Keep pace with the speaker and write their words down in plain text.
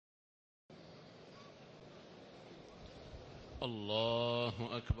الله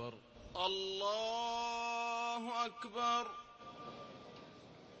أكبر. الله أكبر.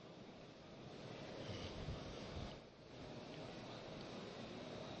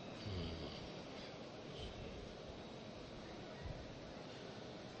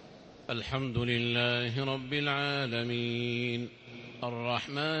 الحمد لله رب العالمين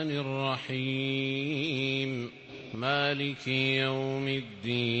الرحمن الرحيم مالك يوم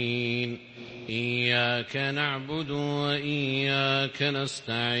الدين إياك نعبد وإياك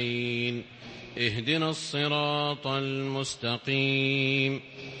نستعين اهدنا الصراط المستقيم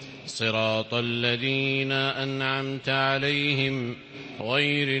صراط الذين أنعمت عليهم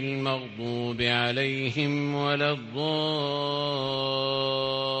غير المغضوب عليهم ولا الضالين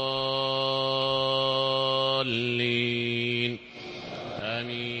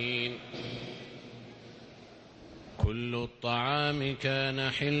آمين. كل الطعام كان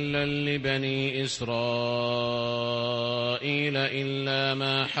حلا لبني إسرائيل إلا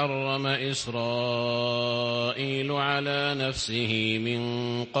ما حرم إسرائيل على نفسه من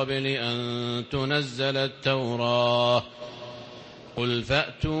قبل أن تنزل التوراة قل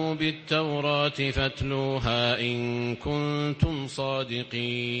فأتوا بالتوراة فاتلوها إن كنتم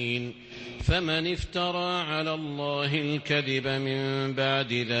صادقين فمن افترى على الله الكذب من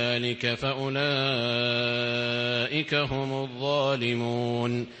بعد ذلك فأولئك هم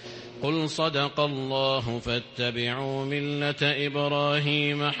الظالمون. قل صدق الله فاتبعوا ملة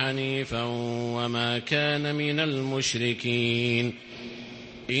إبراهيم حنيفا وما كان من المشركين.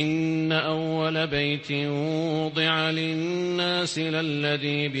 إن أول بيت وضع للناس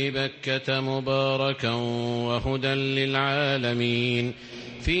للذي ببكة مباركا وهدى للعالمين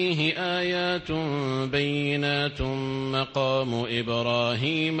فيه آيات بينات مقام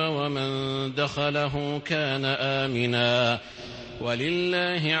إبراهيم ومن دخله كان آمنا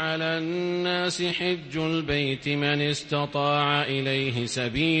ولله على الناس حج البيت من استطاع إليه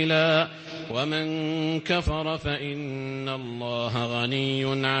سبيلا ومن كفر فإن الله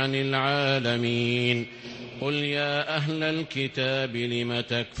غني عن العالمين. قل يا أهل الكتاب لم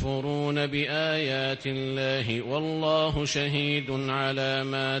تكفرون بآيات الله والله شهيد على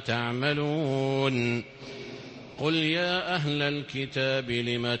ما تعملون. قل يا أهل الكتاب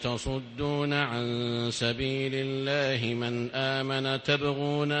لم تصدون عن سبيل الله من آمن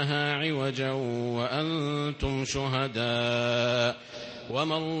تبغونها عوجا وأنتم شهداء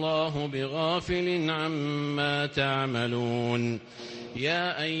وما الله بغافل عما تعملون.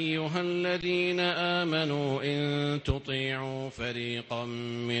 يا أيها الذين آمنوا إن تطيعوا فريقا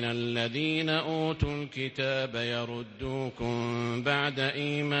من الذين أوتوا الكتاب يردوكم بعد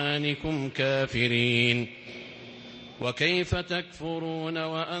إيمانكم كافرين وكيف تكفرون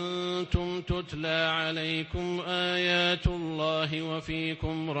وأنتم تتلى عليكم آيات الله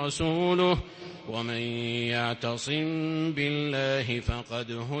وفيكم رسوله ومن يعتصم بالله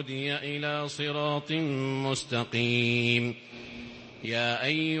فقد هدي إلى صراط مستقيم. يا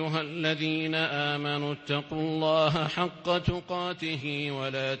أيها الذين آمنوا اتقوا الله حق تقاته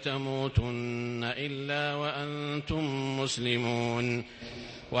ولا تموتن إلا وأنتم مسلمون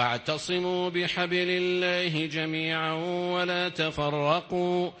واعتصموا بحبل الله جميعا ولا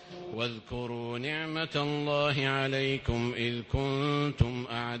تفرقوا واذكروا نعمة الله عليكم إذ كنتم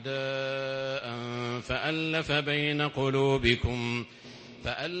أعداء فألف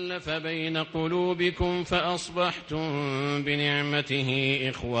بين قلوبكم فأصبحتم بنعمته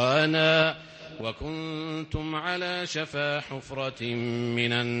إخوانا وكنتم على شفا حفرة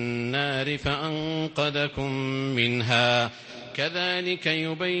من النار فأنقذكم منها كذلك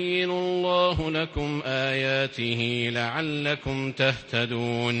يبين الله لكم آياته لعلكم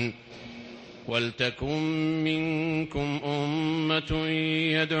تهتدون. ولتكن منكم أمة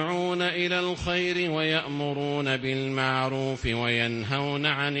يدعون إلى الخير ويأمرون بالمعروف وينهون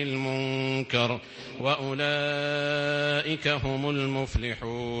عن المنكر وأولئك هم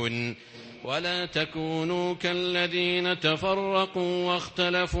المفلحون. ولا تكونوا كالذين تفرقوا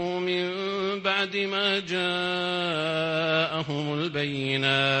واختلفوا من بعد ما جاءهم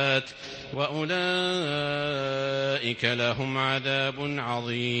البينات وأولئك لهم عذاب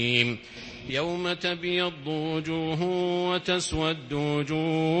عظيم. يوم تبيض وجوه وتسود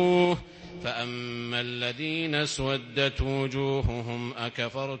وجوه فأما الذين اسودت وجوههم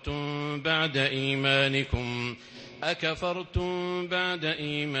أكفرتم بعد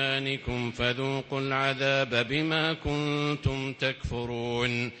إيمانكم فذوقوا العذاب بما كنتم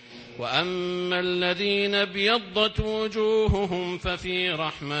تكفرون. وأما الذين ابيضت وجوههم ففي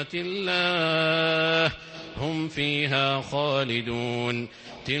رحمة الله هم فيها خالدون.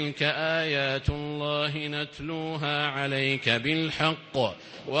 تلك آيات الله نتلوها عليك بالحق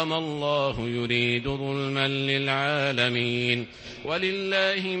وما الله يريد ظلما للعالمين.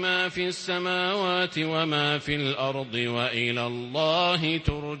 ولله ما في السماوات وما في الأرض وإلى الله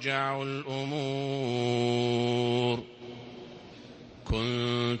ترجع الأمور.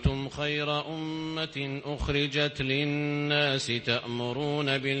 كنتم خير أمة أخرجت للناس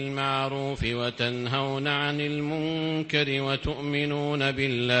تأمرون بالمعروف وتنهون عن المنكر وتؤمنون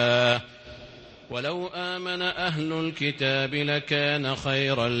بالله ولو آمن أهل الكتاب لكان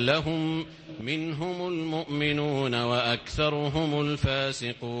خيرا لهم منهم المؤمنون وأكثرهم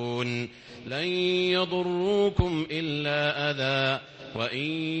الفاسقون. لن يضروكم إلا أذى وإن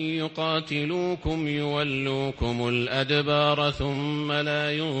يقاتلوكم يولوكم الأدبار ثم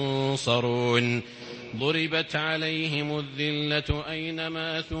لا ينصرون. ضربت عليهم الذلة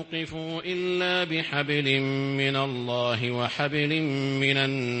أينما ثقفوا إلا بحبل من الله وحبل من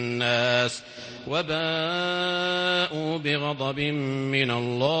الناس وباءوا بغضب من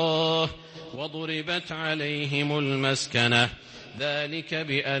الله وضربت عليهم المسكنة ذلك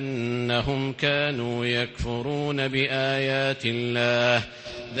بأنهم كانوا يكفرون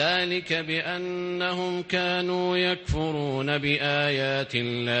بآيات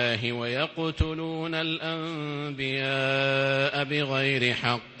الله ويقتلون الأنبياء بغير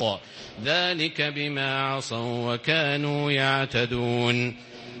حق ذلك بما عصوا وكانوا يعتدون.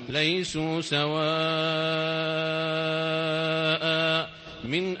 ليسوا سواء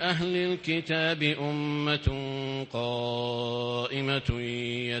من أهل الكتاب أمة قائمة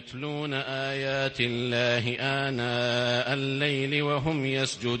يتلون آيات الله آناء الليل وهم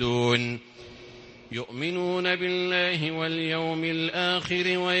يسجدون يؤمنون بالله واليوم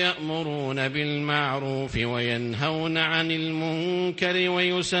الآخر ويأمرون بالمعروف وينهون عن المنكر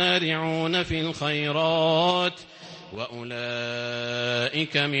ويسارعون في الخيرات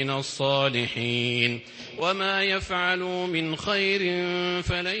وأولئك من الصالحين. وما يفعلوا من خير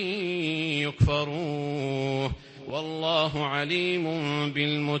فلن يكفروه والله عليم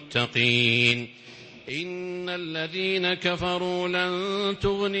بالمتقين. إن الذين كفروا لن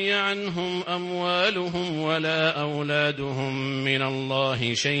تغني عنهم أموالهم ولا أولادهم من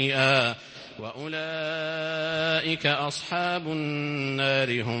الله شيئا وأولئك أصحاب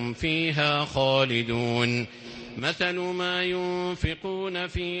النار هم فيها خالدون. مثل ما ينفقون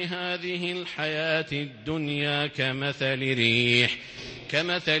في هذه الحياة الدنيا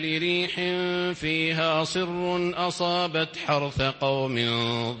كمثل ريح فيها صر أصابت حرث قوم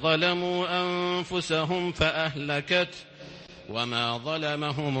ظلموا أنفسهم فأهلكته وما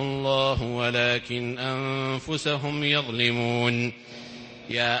ظلمهم الله ولكن أنفسهم يظلمون.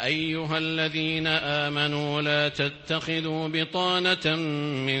 يا أيها الذين آمنوا لا تتخذوا بطانة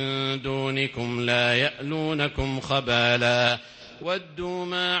من دونكم لا يألونكم خبالا ودوا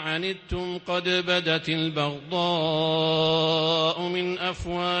ما عنتم قد بدت البغضاء من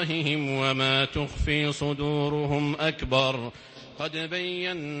أفواههم وما تخفي صدورهم أكبر قد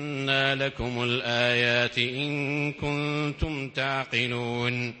بينا لكم الآيات إن كنتم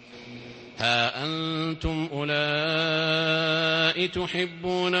تعقلون. ها أنتم أولئك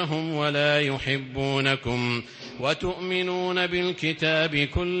تحبونهم ولا يحبونكم وتؤمنون بالكتاب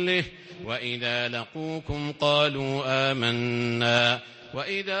كله وإذا لقوكم قالوا آمنا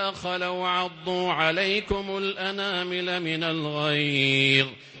وإذا خلوا عضوا عليكم الأنامل من الغيظ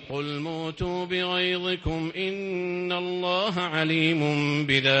قل موتوا بغيظكم إن الله عليم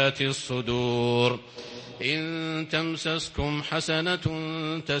بذات الصدور. إن تمسسكم حسنة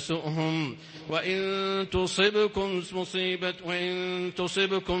تسؤهم وإن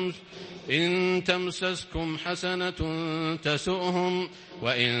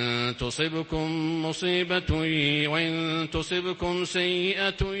تصبكم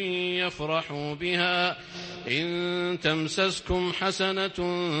سيئة يفرحوا بها إن تمسسكم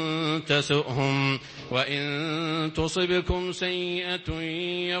حسنة تسؤهم وإن تصبكم سيئة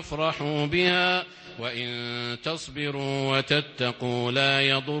يفرحوا بها وإن تصبروا وتتقوا لا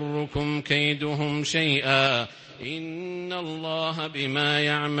يضركم كيدهم شيئا إن الله بما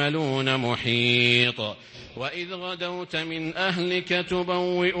يعملون محيط. وإذ غدوت من أهلك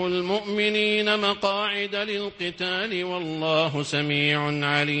تبوئ المؤمنين مقاعد للقتال والله سميع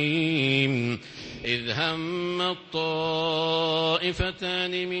عليم. إذ هم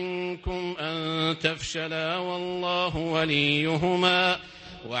الطائفتان منكم أن تفشلا والله وليهما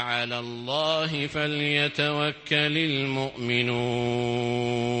وعلى الله فليتوكل المؤمنون.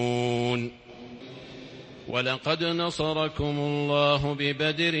 ولقد نصركم الله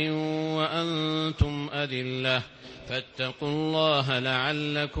ببدر وأنتم أذلة فاتقوا الله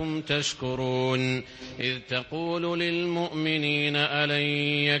لعلكم تشكرون إذ تقول للمؤمنين ألن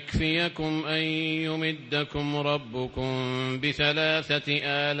يكفيكم أن يمدكم ربكم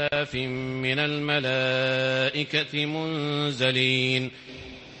ب3,000 من الملائكة منزلين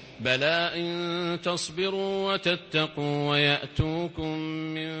بلى إن تصبروا وتتقوا ويأتوكم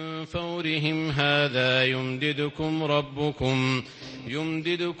من فورهم هذا يمددكم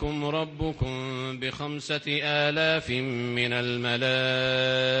ربكم ب5,000 من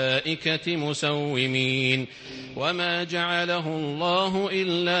الملائكة مسومين وما جعله الله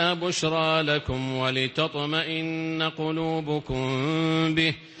إلا بشرى لكم ولتطمئن قلوبكم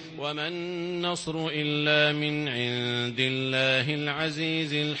به وما النصر إلا من عند الله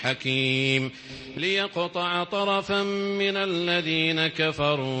العزيز الحكيم ليقطع طرفا من الذين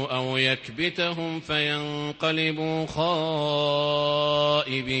كفروا أو يكبتهم فينقلبوا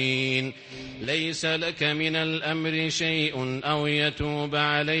خائبين ليس لك من الأمر شيء أو يتوب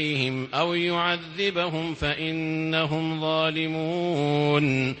عليهم أو يعذبهم فإنهم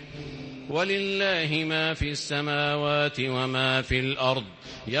ظالمون ولله ما في السماوات وما في الأرض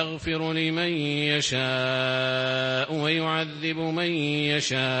يغفر لمن يشاء ويعذب من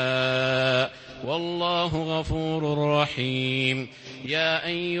يشاء والله غفور رحيم يا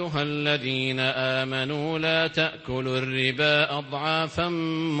أيها الذين آمنوا لا تأكلوا الربا أضعافا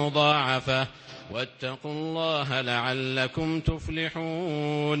مضاعفة واتقوا الله لعلكم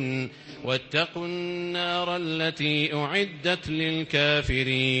تفلحون واتقوا النار التي أعدت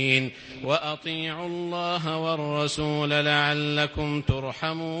للكافرين وأطيعوا الله والرسول لعلكم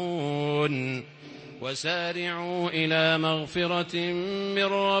ترحمون وسارعوا إلى مغفرة من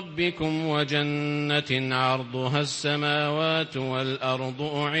ربكم وجنة عرضها السماوات والأرض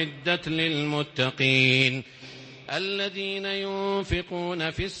أعدت للمتقين الذين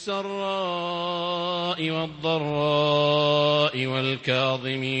ينفقون في السراء والضراء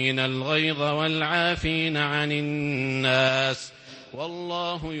والكاظمين الغيظ والعافين عن الناس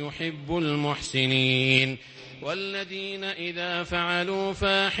والله يحب المحسنين والذين إذا فعلوا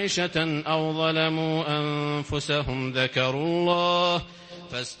فاحشة أو ظلموا أنفسهم ذكروا الله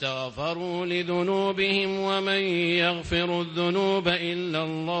فاستغفروا لذنوبهم ومن يغفر الذنوب إلا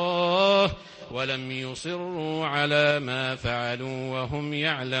الله ولم يصروا على ما فعلوا وهم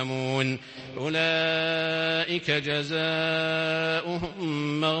يعلمون أولئك جزاؤهم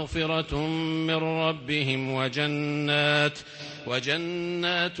مغفرة من ربهم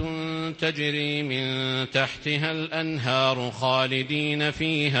وجنات تجري من تحتها الأنهار خالدين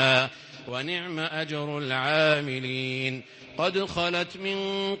فيها ونعم أجر العاملين قد خلت من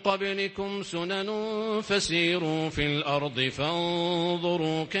قبلكم سنن فسيروا في الأرض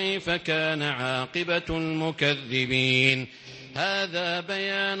فانظروا كيف كان عاقبة المكذبين هذا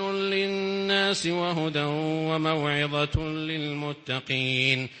بيان للناس وهدى وموعظة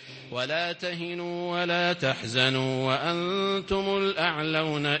للمتقين ولا تهنوا ولا تحزنوا وأنتم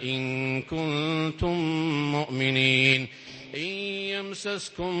الأعلون إن كنتم مؤمنين إن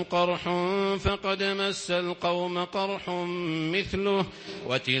يمسسكم قرح فقد مس القوم قرح مثله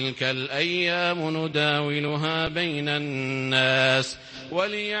وتلك الأيام نداولها بين الناس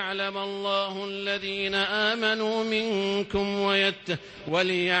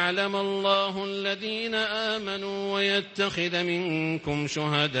وليعلم الله الذين آمنوا ويتخذ منكم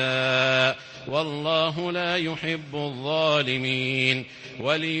شهداء والله لا يحب الظالمين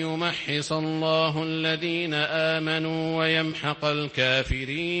وليمحص الله الذين آمنوا ويمحق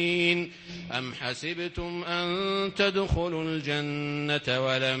الكافرين أم حسبتم أن تدخلوا الجنة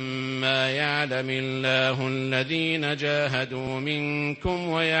ولما يعلم الله الذين جاهدوا منكم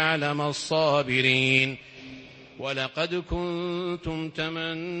ويعلم الصابرين ولقد كنتم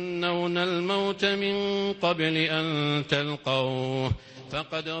تمنون الموت من قبل أن تلقوه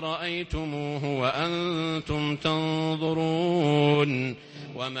فقد رأيتموه وأنتم تنظرون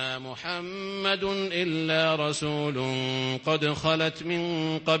وما محمد إلا رسول قد خلت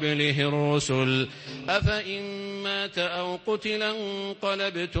من قبله الرسل أفإن مات أو قتل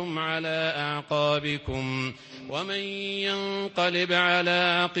انقلبتم على أعقابكم ومن ينقلب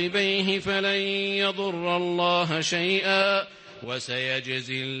على عقبيه فلن يضر الله شيئا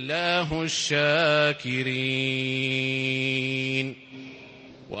وسيجزي الله الشاكرين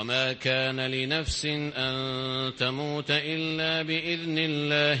وما كان لنفس أن تموت إلا بإذن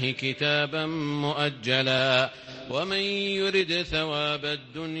الله كتابا مؤجلا ومن يرد ثواب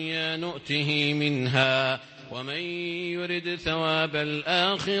الدنيا نؤته منها ومن يرد ثواب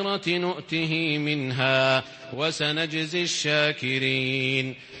الآخرة نؤته منها وسنجزي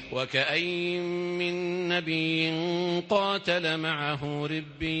الشاكرين. وكأين من نبي قاتل معه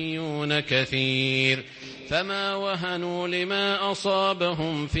ربيون كثير فما وهنوا لما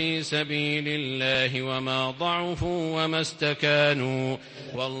أصابهم في سبيل الله وما ضعفوا وما استكانوا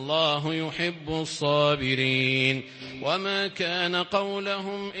والله يحب الصابرين. وما كان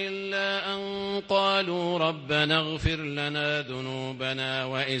قولهم إلا أن قالوا ربنا اغفر لنا ذنوبنا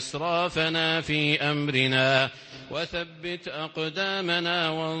وإسرافنا في أمرنا وثبت أقدامنا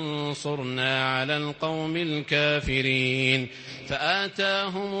وانصرنا على القوم الكافرين.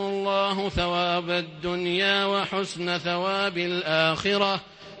 فآتاهم الله ثواب الدنيا وحسن ثواب الآخرة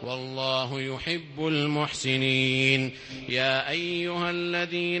والله يحب المحسنين. يا أيها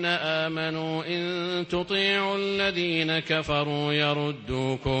الذين آمنوا إن تطيعوا الذين كفروا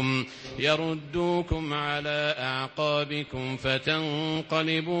يردوكم على أعقابكم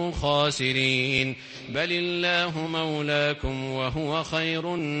فتنقلبوا خاسرين. بل الله مولاكم وهو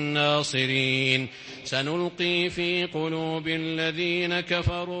خير الناصرين. سنلقي في قلوب الذين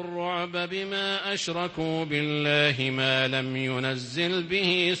كفروا الرعب بما أشركوا بالله ما لم ينزل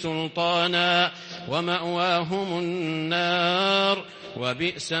به سلطانا ومأواهم النار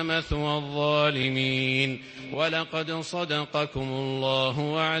وبئس مثوى الظالمين. ولقد صدقكم الله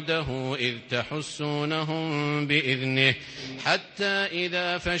وعده إذ تحسونهم بإذنه حتى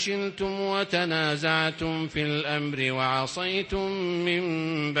إذا فشلتم وتنازعتم في الأمر وعصيتم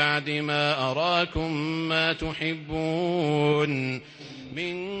من بعد ما أراكم ما تحبون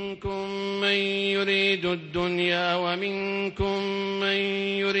منكم من يريد الدنيا ومنكم من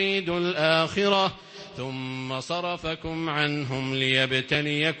يريد الآخرة ثم صرفكم عنهم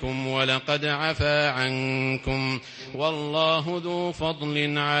ليبتليكم ولقد عفا عنكم والله ذو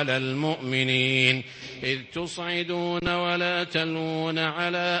فضل على المؤمنين. إذ تصعدون ولا تلوون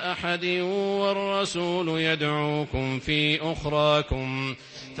على أحد والرسول يدعوكم في أخراكم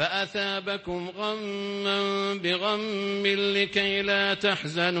فأثابكم غما بغم لكي لا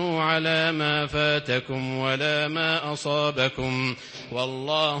تحزنوا على ما فاتكم ولا ما أصابكم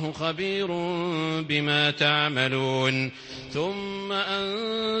والله خبير بما تعملون. ثم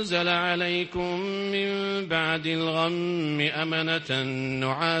أنزل عليكم من بعد الغم أمنة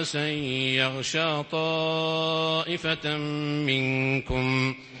نعاسا يغشى طائفة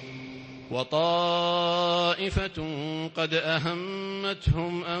منكم وطائفة قد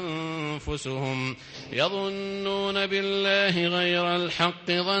أهمتهم أنفسهم يظنون بالله غير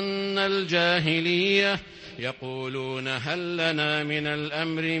الحق ظن الجاهلية يقولون هل لنا من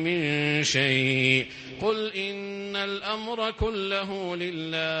الأمر من شيء قل إن الأمر كله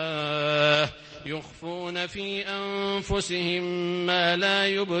لله يخفون في أنفسهم ما لا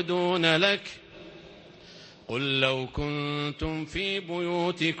يبدون لك قل لو كنتم في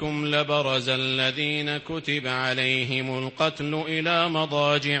بيوتكم لبرز الذين كتب عليهم القتل إلى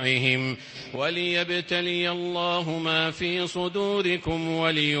مضاجعهم وليبتلي الله ما في صدوركم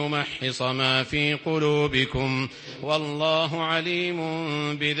وليمحص ما في قلوبكم والله عليم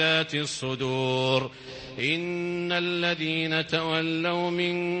بذات الصدور. إن الذين تولوا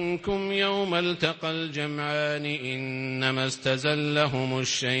منكم يوم التقى الجمعان إنما استزلهم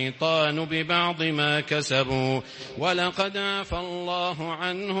الشيطان ببعض ما كسبوا ولقد عفى الله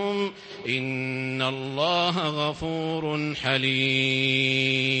عنهم إن الله غفور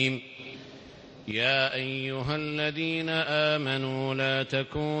حليم. يا أيها الذين آمنوا لا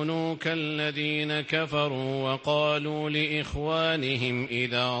تكونوا كالذين كفروا وقالوا لإخوانهم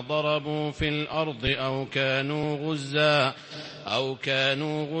إذا ضربوا في الأرض أو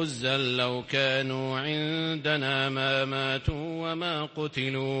كانوا غزا لو كانوا عندنا ما ماتوا وما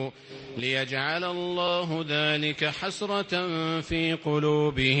قتلوا ليجعل الله ذلك حسرة في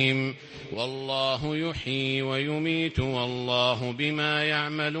قلوبهم والله يحيي ويميت والله بما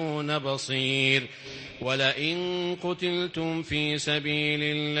يعملون بصير. ولئن قتلتم في سبيل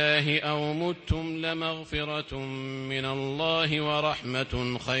الله أو متم لمغفرة من الله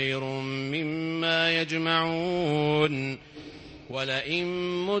ورحمة خير مما يجمعون. ولئن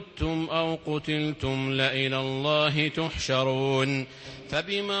متم أو قتلتم لإلى الله تحشرون.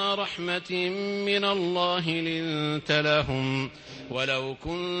 فبما رحمة من الله لنت لهم ولو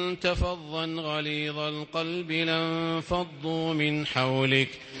كنت فظا غليظ القلب لانفضوا من حولك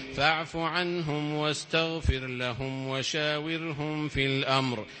فاعف عنهم واستغفر لهم وشاورهم في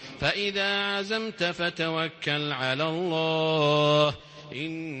الأمر فإذا عزمت فتوكل على الله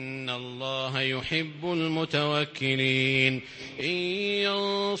إن الله يحب المتوكلين إن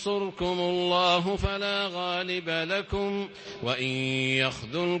ينصركم الله فلا غالب لكم وإن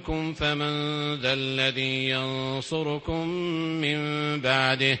يخذلكم فمن ذا الذي ينصركم من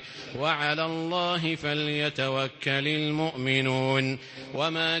بعده وعلى الله فليتوكل المؤمنون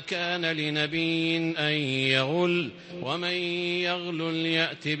وما كان لنبي أن يغل ومن يغل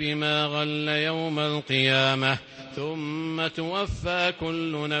يأت بما غل يوم القيامة ثم توفى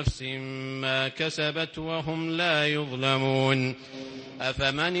كل نفس ما كسبت وهم لا يظلمون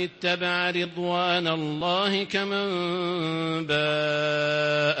أفمن اتبع رضوان الله كمن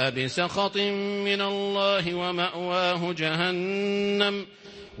باء بسخط من الله ومأواه جهنم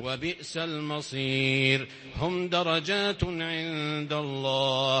وبئس المصير هم درجات عند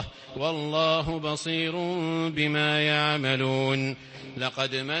الله والله بصير بما يعملون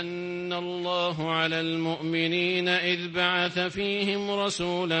لقد من الله على المؤمنين إذ بعث فيهم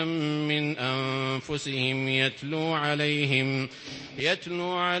رسولا من أنفسهم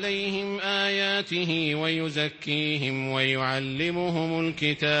يتلو عليهم آياته ويزكيهم ويعلمهم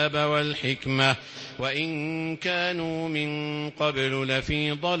الكتاب والحكمة وإن كانوا من قبل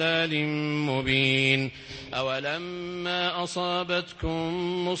لفي ضلال مبين أولما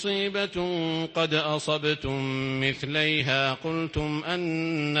أصابتكم مصيبة قد أصبتم مثليها قلتم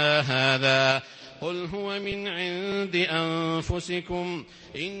أنى هذا قل هو من عند أنفسكم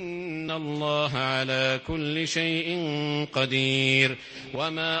إن الله على كل شيء قدير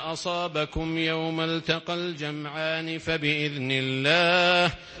وما أصابكم يوم التقى الجمعان فبإذن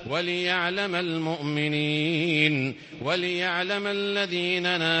الله وليعلم الذين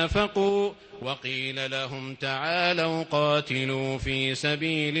نافقوا وقيل لهم تعالوا قاتلوا في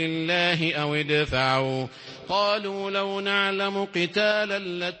سبيل الله أو ادفعوا قالوا لو نعلم قتالا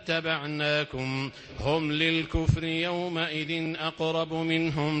لاتبعناكم هم للكفر يومئذ أقرب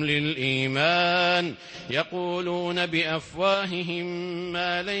منهم للإيمان يقولون بأفواههم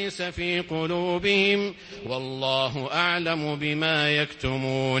ما ليس في قلوبهم والله أعلم بما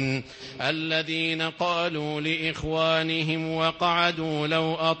يكتمون الذين قالوا لإخوانهم وقعدوا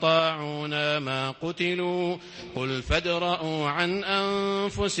لو أطاعونا ما قتلوا قل فادرءوا عن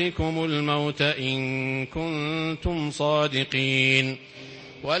أنفسكم الموت إن كنتم صادقين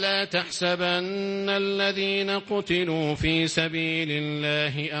ولا تحسبن الذين قتلوا في سبيل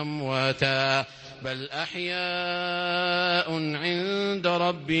الله أمواتا بل أحياء عند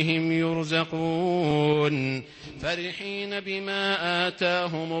ربهم يرزقون فرحين بما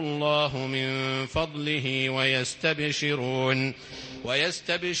آتاهم الله من فضله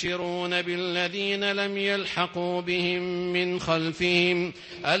ويستبشرون بالذين لم يلحقوا بهم من خلفهم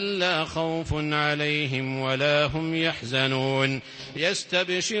ألا خوف عليهم ولا هم يحزنون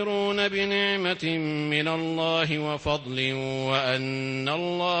يستبشرون بنعمة من الله وفضل وأن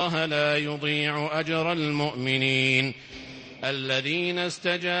الله لا يضيع أجر المؤمنين الذين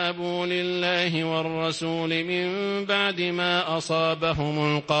استجابوا لله والرسول من بعد ما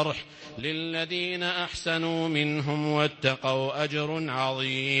أصابهم القرح للذين أحسنوا منهم واتقوا أجر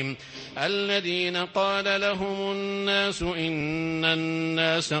عظيم الذين قال لهم الناس إن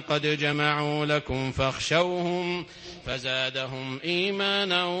الناس قد جمعوا لكم فاخشوهم فزادهم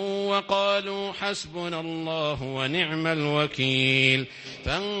إيمانا وقالوا حسبنا الله ونعم الوكيل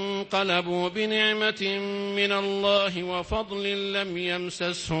فانقلبوا بنعمة من الله وفضل لم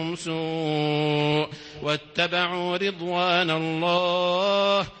يمسسهم سوء واتبعوا رضوان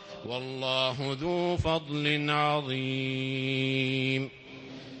الله والله ذو فضل عظيم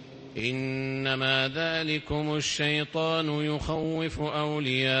إنما ذلكم الشيطان يخوف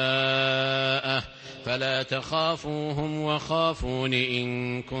أولياءه فلا تخافوهم وخافون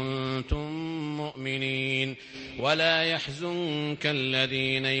إن كنتم مؤمنين ولا يحزنك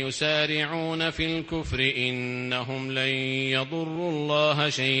الذين يسارعون في الكفر إنهم لن يضروا الله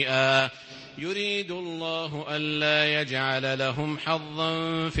شيئا يريد الله ألا يجعل لهم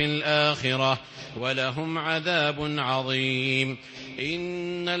حظا في الآخرة ولهم عذاب عظيم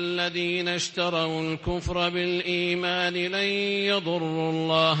إن الذين اشتروا الكفر بالإيمان لن يضروا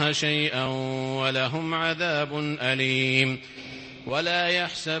الله شيئا ولهم عذاب أليم ولا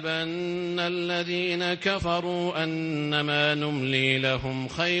يحسبن الذين كفروا أنما نملي لهم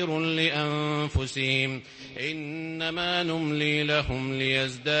خير لأنفسهم إنما نملي لهم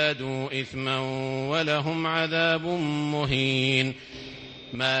ليزدادوا إثما ولهم عذاب مهين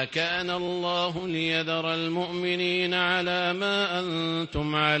ما كان الله ليذر المؤمنين على ما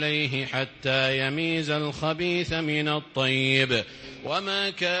أنتم عليه حتى يميز الخبيث من الطيب وما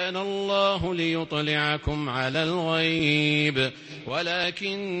كان الله ليطلعكم على الغيب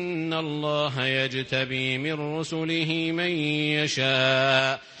ولكن الله يجتبي من رسله من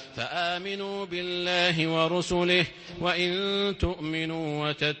يشاء فآمنوا بالله ورسله وإن تؤمنوا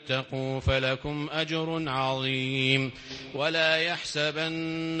وتتقوا فلكم أجر عظيم ولا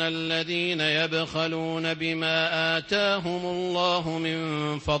يحسبن الذين يبخلون بما آتاهم الله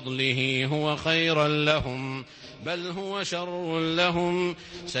من فضله هو خيرا لهم بل هو شر لهم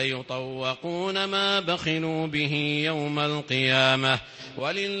سيطوقون ما بخلوا به يوم القيامة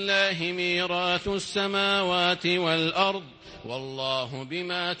ولله ميراث السماوات والأرض والله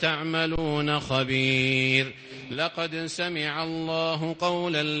بما تعملون خبير لقد سمع الله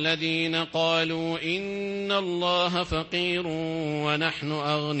قول الذين قالوا إن الله فقير ونحن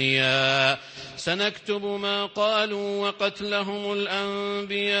أغنياء سنكتب ما قالوا وقتلهم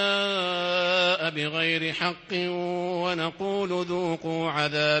الأنبياء بغير حق ونقول ذوقوا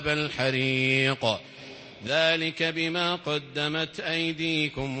عذاب الحريق ذلك بما قدمت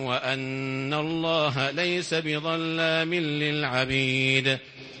أيديكم وأن الله ليس بظلام للعبيد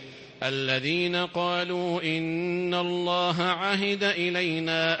الذين قالوا إن الله عهد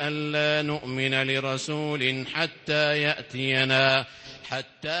إلينا ألا نؤمن لرسول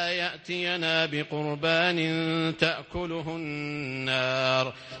حتى يأتينا بقربان تأكله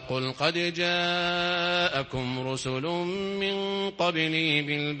النار قل قد جاءكم رسل من قبلي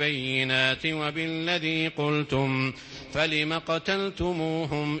بالبينات وبالذي قلتم فلم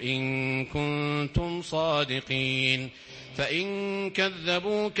قتلتموهم إن كنتم صادقين فإن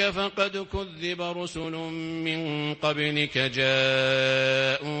كذبوك فقد كذب رسل من قبلك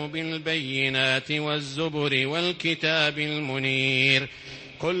جاءوا بالبينات والزبر والكتاب المنير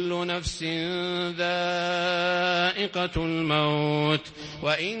كل نفس ذائقة الموت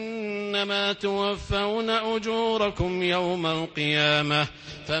وإنما توفون أجوركم يوم القيامة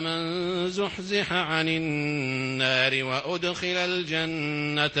فمن زحزح عن النار وأدخل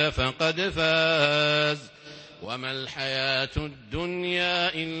الجنة فقد فاز وما الحياة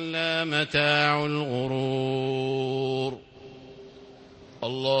الدنيا إلا متاع الغرور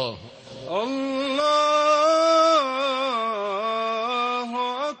الله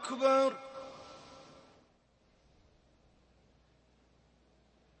أكبر.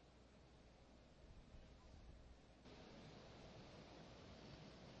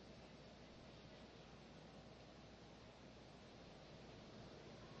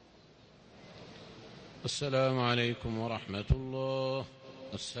 السلام عليكم ورحمة الله.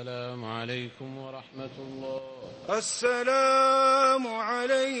 السلام عليكم ورحمة الله. السلام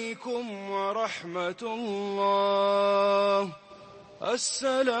عليكم ورحمة الله.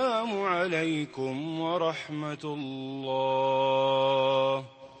 السلام عليكم ورحمة الله.